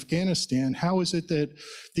with Afghanistan. How is it that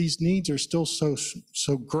these needs are still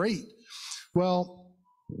so great? Well,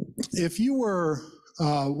 if you were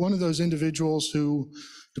one of those individuals who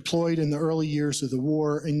deployed in the early years of the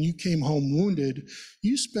war and you came home wounded,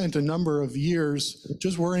 you spent a number of years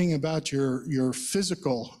just worrying about your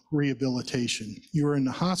physical rehabilitation. You were in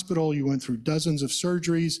the hospital, you went through dozens of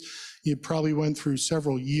surgeries, you probably went through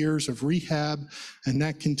several years of rehab, and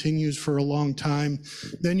that continues for a long time.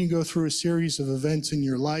 Then you go through a series of events in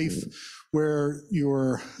your life where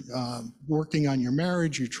you're working on your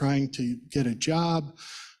marriage, you're trying to get a job,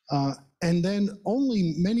 and then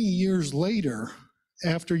only many years later,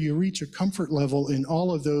 after you reach a comfort level in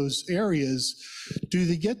all of those areas, do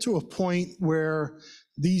they get to a point where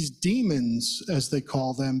these demons, as they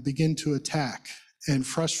call them, begin to attack and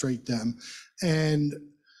frustrate them. And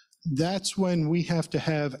that's when we have to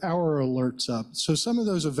have our alerts up. So some of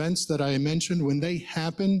those events that I mentioned, when they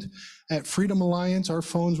happened at Freedom Alliance, our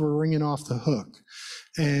phones were ringing off the hook,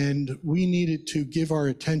 and we needed to give our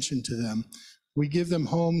attention to them. We give them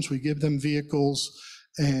homes, we give them vehicles,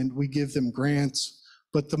 and we give them grants.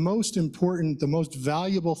 But the most important, the most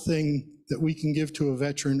valuable thing that we can give to a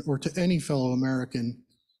veteran or to any fellow American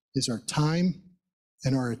is our time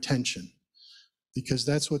and our attention, because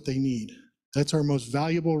that's what they need. That's our most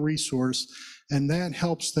valuable resource, and that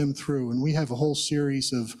helps them through. And we have a whole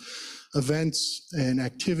series of events and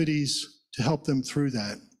activities to help them through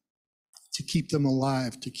that, to keep them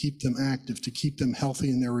alive, to keep them active, to keep them healthy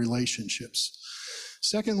in their relationships.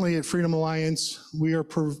 Secondly, at Freedom Alliance, we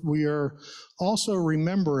are also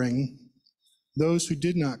remembering those who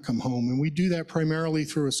did not come home, and we do that primarily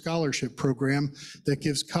through a scholarship program that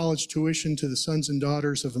gives college tuition to the sons and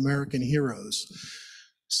daughters of American heroes.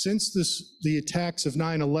 Since the attacks of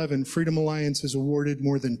 9/11, Freedom Alliance has awarded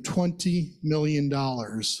more than $20 million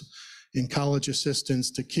in college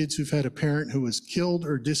assistance to kids who've had a parent who was killed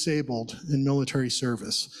or disabled in military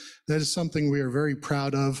service. That is something we are very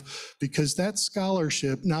proud of, because that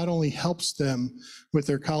scholarship not only helps them with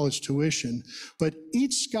their college tuition, but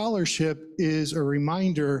each scholarship is a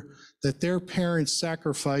reminder that their parents'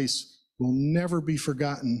 sacrifice will never be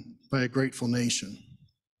forgotten by a grateful nation.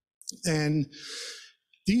 And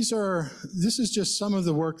this is just some of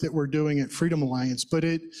the work that we're doing at Freedom Alliance, but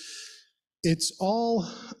it's all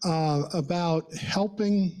about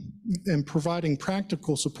helping and providing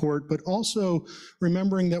practical support, but also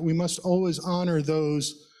remembering that we must always honor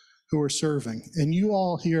those who are serving. And you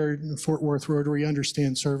all here in Fort Worth Rotary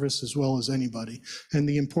understand service as well as anybody and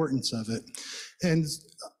the importance of it. And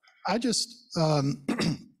I just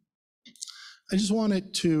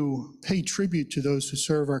wanted to pay tribute to those who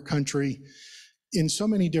serve our country in so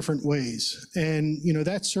many different ways. And, you know,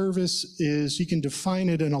 that service is, you can define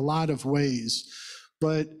it in a lot of ways,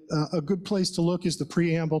 But a good place to look is the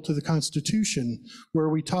preamble to the Constitution, where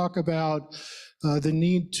we talk about the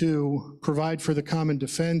need to provide for the common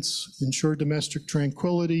defense, ensure domestic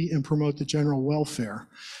tranquility, and promote the general welfare.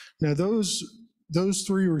 Now, those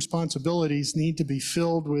three responsibilities need to be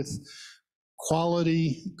filled with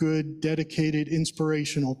quality, good, dedicated,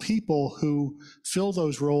 inspirational people who fill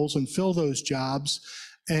those roles and fill those jobs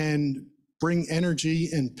and bring energy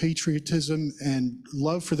and patriotism and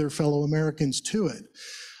love for their fellow Americans to it.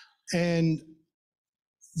 And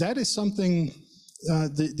that is something,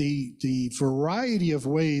 the variety of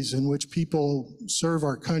ways in which people serve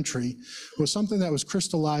our country was something that was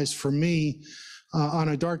crystallized for me on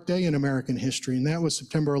a dark day in American history, and that was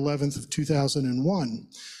September 11th of 2001,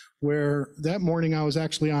 where that morning I was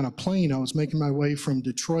actually on a plane. I was making my way from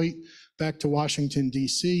Detroit back to Washington,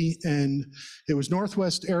 D.C., and it was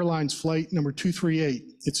Northwest Airlines flight number 238.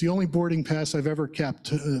 It's the only boarding pass I've ever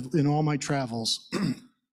kept in all my travels.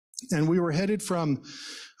 And we were headed from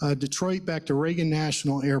Detroit back to Reagan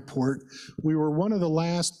National Airport. We were one of the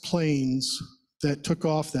last planes that took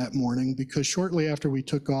off that morning, because shortly after we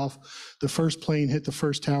took off, the first plane hit the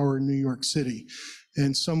first tower in New York City.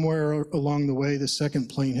 And somewhere along the way, the second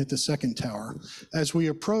plane hit the second tower. As we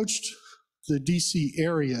approached the DC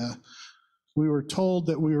area, we were told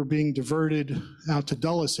that we were being diverted out to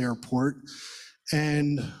Dulles Airport.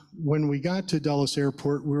 And when we got to Dulles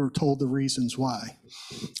Airport, we were told the reasons why.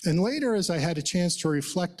 And later, as I had a chance to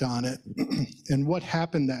reflect on it and what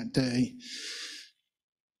happened that day,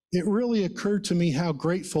 it really occurred to me how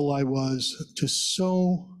grateful I was to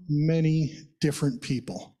so many different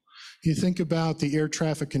people. You think about the air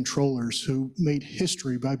traffic controllers who made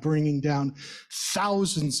history by bringing down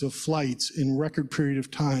thousands of flights in record period of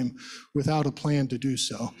time without a plan to do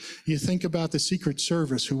so. You think about the Secret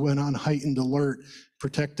Service who went on heightened alert,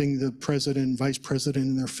 protecting the president and vice president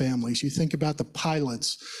and their families. You think about the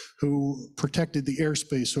pilots who protected the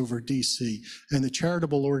airspace over DC, and the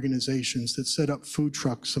charitable organizations that set up food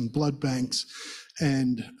trucks and blood banks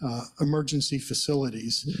and emergency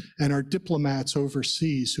facilities, and our diplomats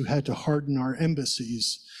overseas who had to harden our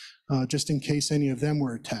embassies just in case any of them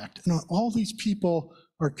were attacked. And all these people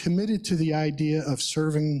are committed to the idea of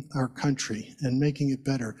serving our country and making it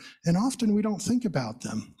better. And often we don't think about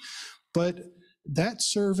them. But that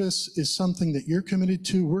service is something that you're committed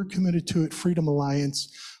to, we're committed to at Freedom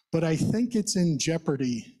Alliance, but I think it's in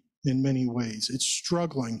jeopardy in many ways. It's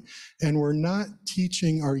struggling, and we're not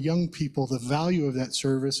teaching our young people the value of that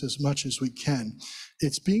service as much as we can.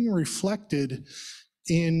 It's being reflected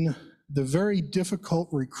in the very difficult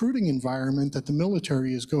recruiting environment that the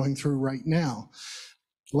military is going through right now.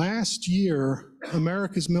 Last year,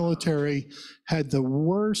 America's military had the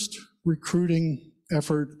worst recruiting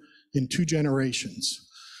effort in 2 generations.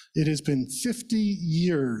 It has been 50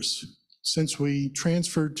 years since we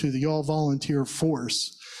transferred to the all-volunteer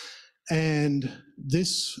force. And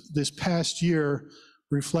this past year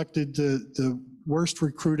reflected the worst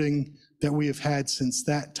recruiting that we have had since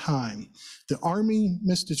that time. The Army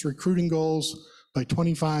missed its recruiting goals by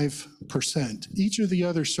 25%. Each of the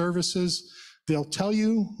other services, they'll tell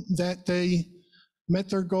you that they met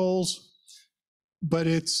their goals, but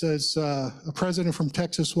it's, as a president from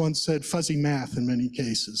Texas once said, fuzzy math in many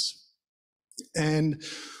cases. And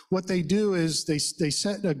what they do is they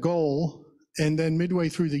set a goal, and then midway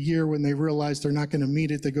through the year, when they realize they're not going to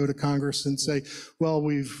meet it, they go to Congress and say, well,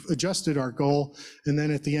 we've adjusted our goal. And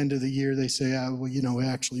then at the end of the year, they say, well, you know, we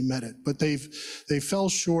actually met it. But they fell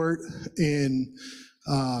short in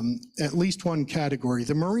at least one category.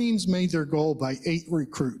 The Marines made their goal by 8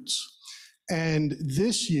 recruits. And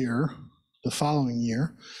this year, the following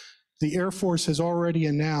year, the Air Force has already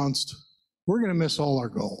announced, we're going to miss all our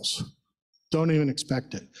goals. Don't even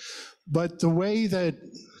expect it. But the way that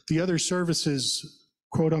the other services,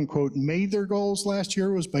 quote unquote, made their goals last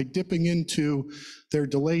year was by dipping into their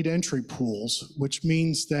delayed entry pools, which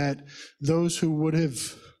means that those who would have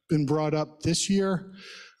been brought up this year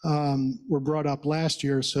were brought up last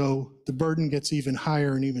year, so the burden gets even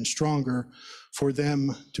higher and even stronger for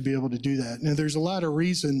them to be able to do that. Now, there's a lot of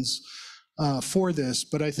reasons for this,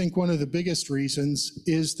 but I think one of the biggest reasons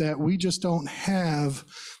is that we just don't have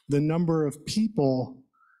the number of people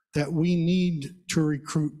that we need to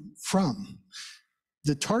recruit from.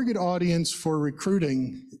 The target audience for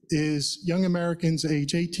recruiting is young Americans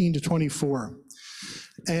age 18 to 24.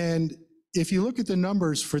 And if you look at the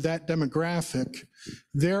numbers for that demographic,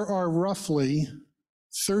 there are roughly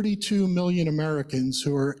 32 million Americans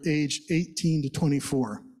who are aged 18 to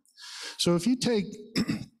 24. So if you take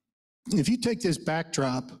this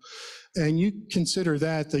backdrop and you consider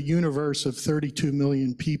that the universe of 32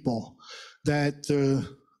 million people that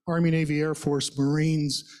the Army, Navy, Air Force,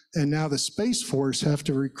 Marines, and now the Space Force have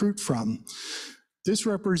to recruit from. This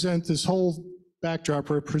whole backdrop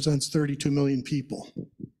represents 32 million people.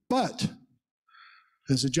 But,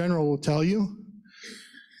 as the general will tell you,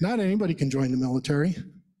 not anybody can join the military.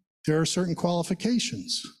 There are certain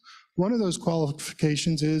qualifications. One of those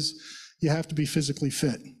qualifications is you have to be physically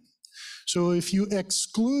fit. So if you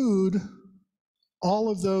exclude all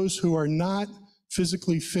of those who are not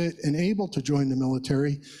physically fit and able to join the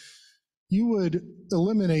military, you would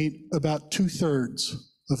eliminate about 2/3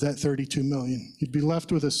 of that 32 million. You'd be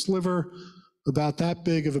left with a sliver about that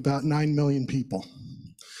big of about 9 million people.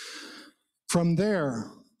 From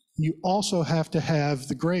there, you also have to have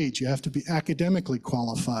the grades. You have to be academically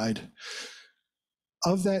qualified.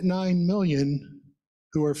 Of that 9 million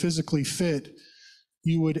who are physically fit,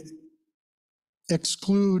 you would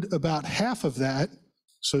exclude about half of that.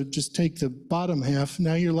 So just take the bottom half.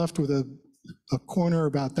 Now you're left with a corner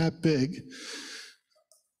about that big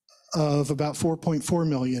of about 4.4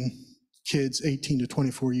 million kids 18 to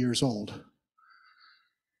 24 years old.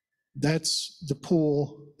 That's the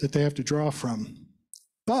pool that they have to draw from.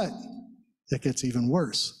 But it gets even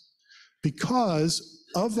worse, because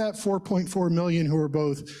of that 4.4 million who are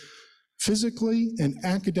both physically and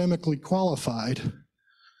academically qualified,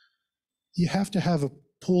 you have to have a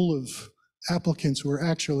pool of applicants who are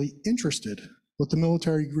actually interested, what the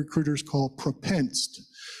military recruiters call propensed,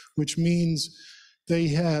 which means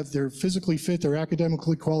they're physically fit, they're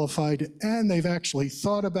academically qualified, and they've actually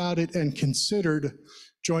thought about it and considered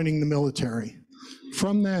joining the military.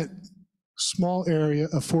 From that small area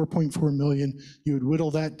of 4.4 million, you would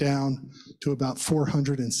whittle that down to about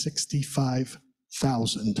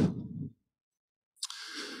 465,000.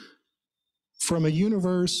 From a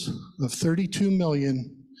universe of 32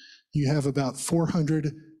 million, you have about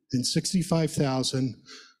 465,000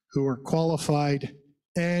 who are qualified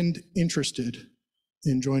and interested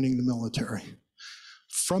in joining the military.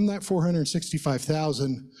 From that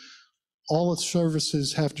 465,000, all the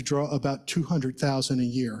services have to draw about 200,000 a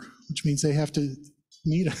year, which means they have to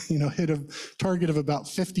meet, hit a target of about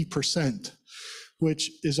 50%, which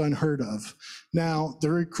is unheard of. Now,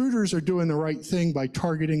 the recruiters are doing the right thing by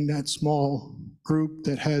targeting that small group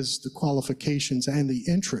that has the qualifications and the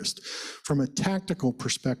interest from a tactical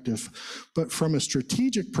perspective. But from a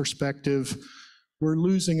strategic perspective, we're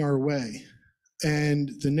losing our way.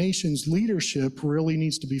 And the nation's leadership really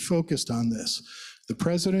needs to be focused on this. The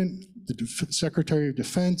President, the Secretary of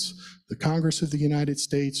Defense, the Congress of the United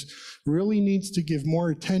States really needs to give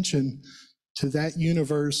more attention to that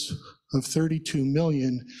universe of 32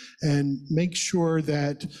 million and make sure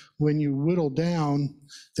that when you whittle down,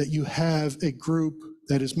 that you have a group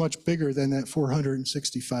that is much bigger than that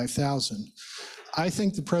 465,000. I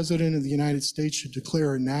think the President of the United States should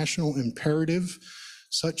declare a national imperative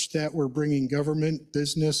such that we're bringing government,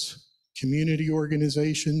 business, community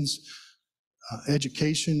organizations,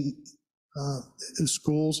 education,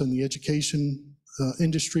 schools and the education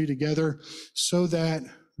industry together so that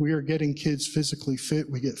we are getting kids physically fit.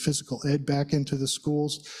 We get physical ed back into the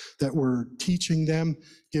schools, that we're teaching them,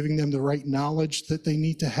 giving them the right knowledge that they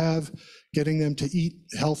need to have, getting them to eat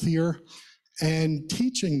healthier, and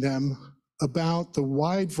teaching them about the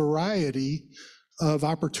wide variety of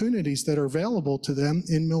opportunities that are available to them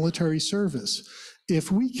in military service.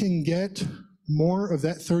 If we can get more of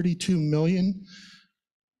that 32 million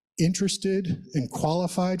interested and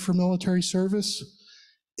qualified for military service,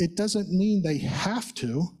 it doesn't mean they have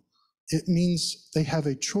to. It means they have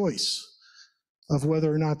a choice of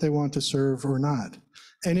whether or not they want to serve or not.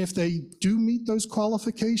 And if they do meet those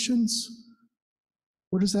qualifications,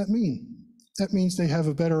 what does that mean? That means they have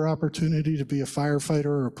a better opportunity to be a firefighter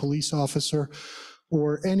or a police officer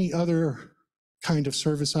or any other kind of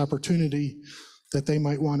service opportunity that they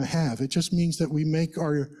might want to have. It just means that we make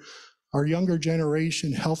our younger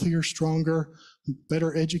generation healthier, stronger,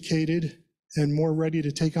 better educated, and more ready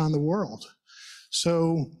to take on the world.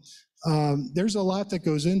 So there's a lot that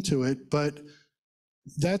goes into it, but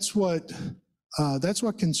that's what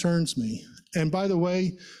concerns me. And by the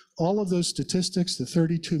way, all of those statistics, the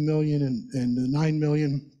 32 million and the 9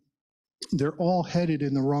 million, they're all headed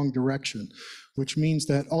in the wrong direction, which means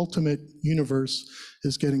that ultimate universe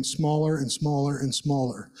is getting smaller and smaller and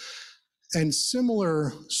smaller. And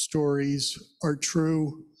similar stories are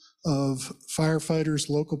true of firefighters,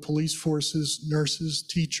 local police forces, nurses,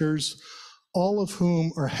 teachers, all of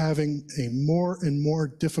whom are having a more and more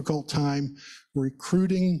difficult time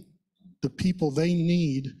recruiting the people they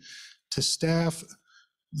need to staff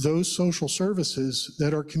those social services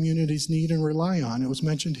that our communities need and rely on. It was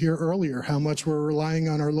mentioned here earlier how much we're relying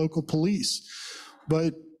on our local police,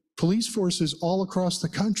 but police forces all across the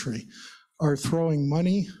country are throwing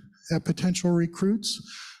money at potential recruits,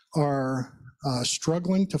 are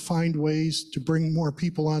struggling to find ways to bring more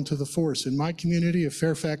people onto the force. In my community of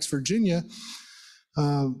Fairfax, Virginia,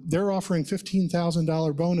 they're offering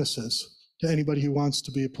 $15,000 bonuses to anybody who wants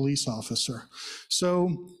to be a police officer.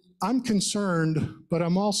 So I'm concerned, but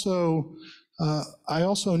I'm also, I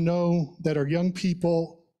also know that our young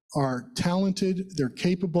people are talented, they're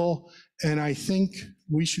capable, and I think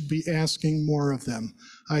we should be asking more of them.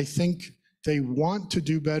 I think they want to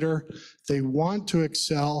do better, they want to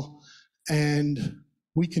excel, and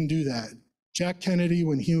we can do that. Jack Kennedy,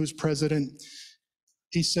 when he was president,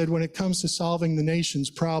 he said when it comes to solving the nation's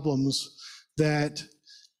problems, that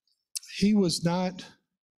he was not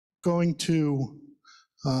going to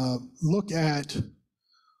look at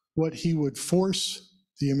what he would force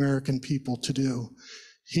the American people to do.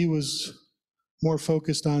 He was more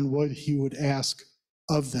focused on what he would ask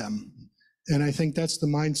of them. And I think that's the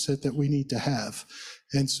mindset that we need to have.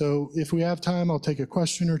 And so if we have time, I'll take a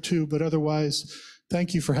question or two, but otherwise,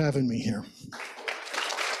 thank you for having me here.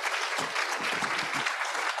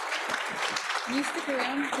 Can you stick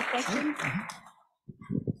around for questions?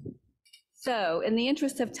 So in the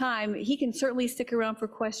interest of time, he can certainly stick around for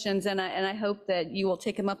questions, and I hope that you will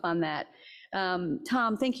take him up on that.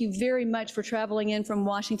 Tom, thank you very much for traveling in from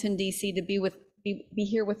Washington, D.C. to be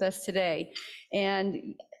here with us today.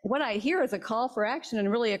 And what I hear is a call for action and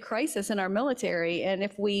really a crisis in our military. And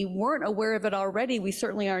if we weren't aware of it already, we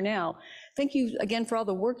certainly are now. Thank you again for all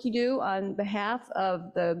the work you do on behalf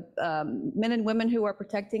of the men and women who are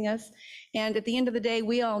protecting us. And at the end of the day,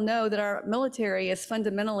 we all know that our military is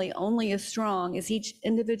fundamentally only as strong as each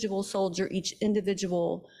individual soldier, each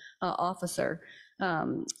individual officer.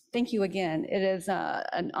 Thank you again. It is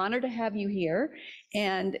an honor to have you here,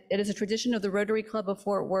 and it is a tradition of the Rotary Club of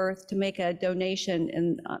Fort Worth to make a donation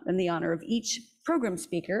in the honor of each program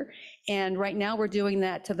speaker, and right now we're doing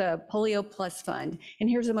that to the Polio Plus Fund, and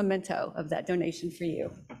here's a memento of that donation for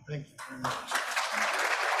you. Thank you very much.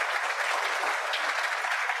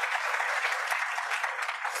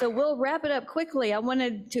 So we'll wrap it up quickly. I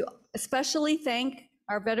wanted to especially thank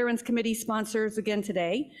our Veterans Committee sponsors again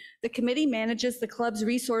today. The committee manages the club's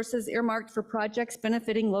resources earmarked for projects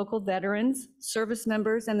benefiting local veterans, service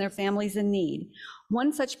members, and their families in need.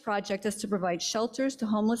 One such project is to provide shelters to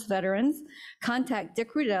homeless veterans. Contact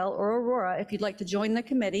Dick Rudell or Aurora if you'd like to join the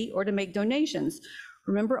committee or to make donations.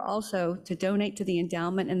 Remember also to donate to the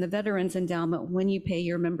endowment and the Veterans Endowment when you pay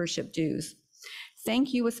your membership dues.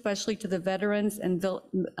 Thank you especially to the Veterans and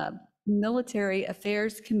Military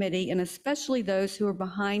Affairs Committee, and especially those who are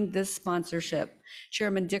behind this sponsorship.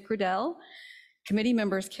 Chairman Dick Rudell, committee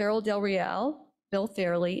members Carol Del Real, Bill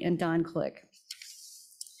Fairley, and Don Click.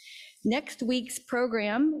 Next week's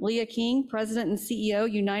program, Leah King, President and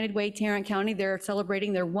CEO, United Way Tarrant County. They're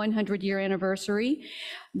celebrating their 100-year anniversary.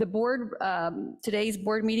 The board, today's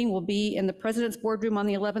board meeting will be in the President's Boardroom on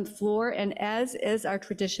the 11th floor, and as is our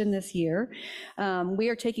tradition this year, we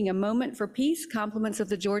are taking a moment for peace, compliments of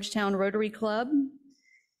the Georgetown Rotary Club.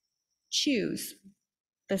 Choose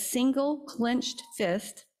the single clenched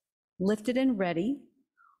fist lifted and ready,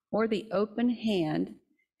 or the open hand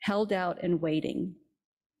held out and waiting.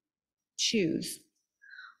 Choose,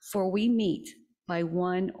 for we meet by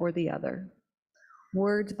one or the other.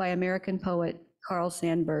 Words by American poet Carl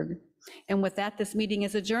Sandburg. And with that, this meeting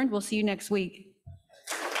is adjourned. We'll see you next week.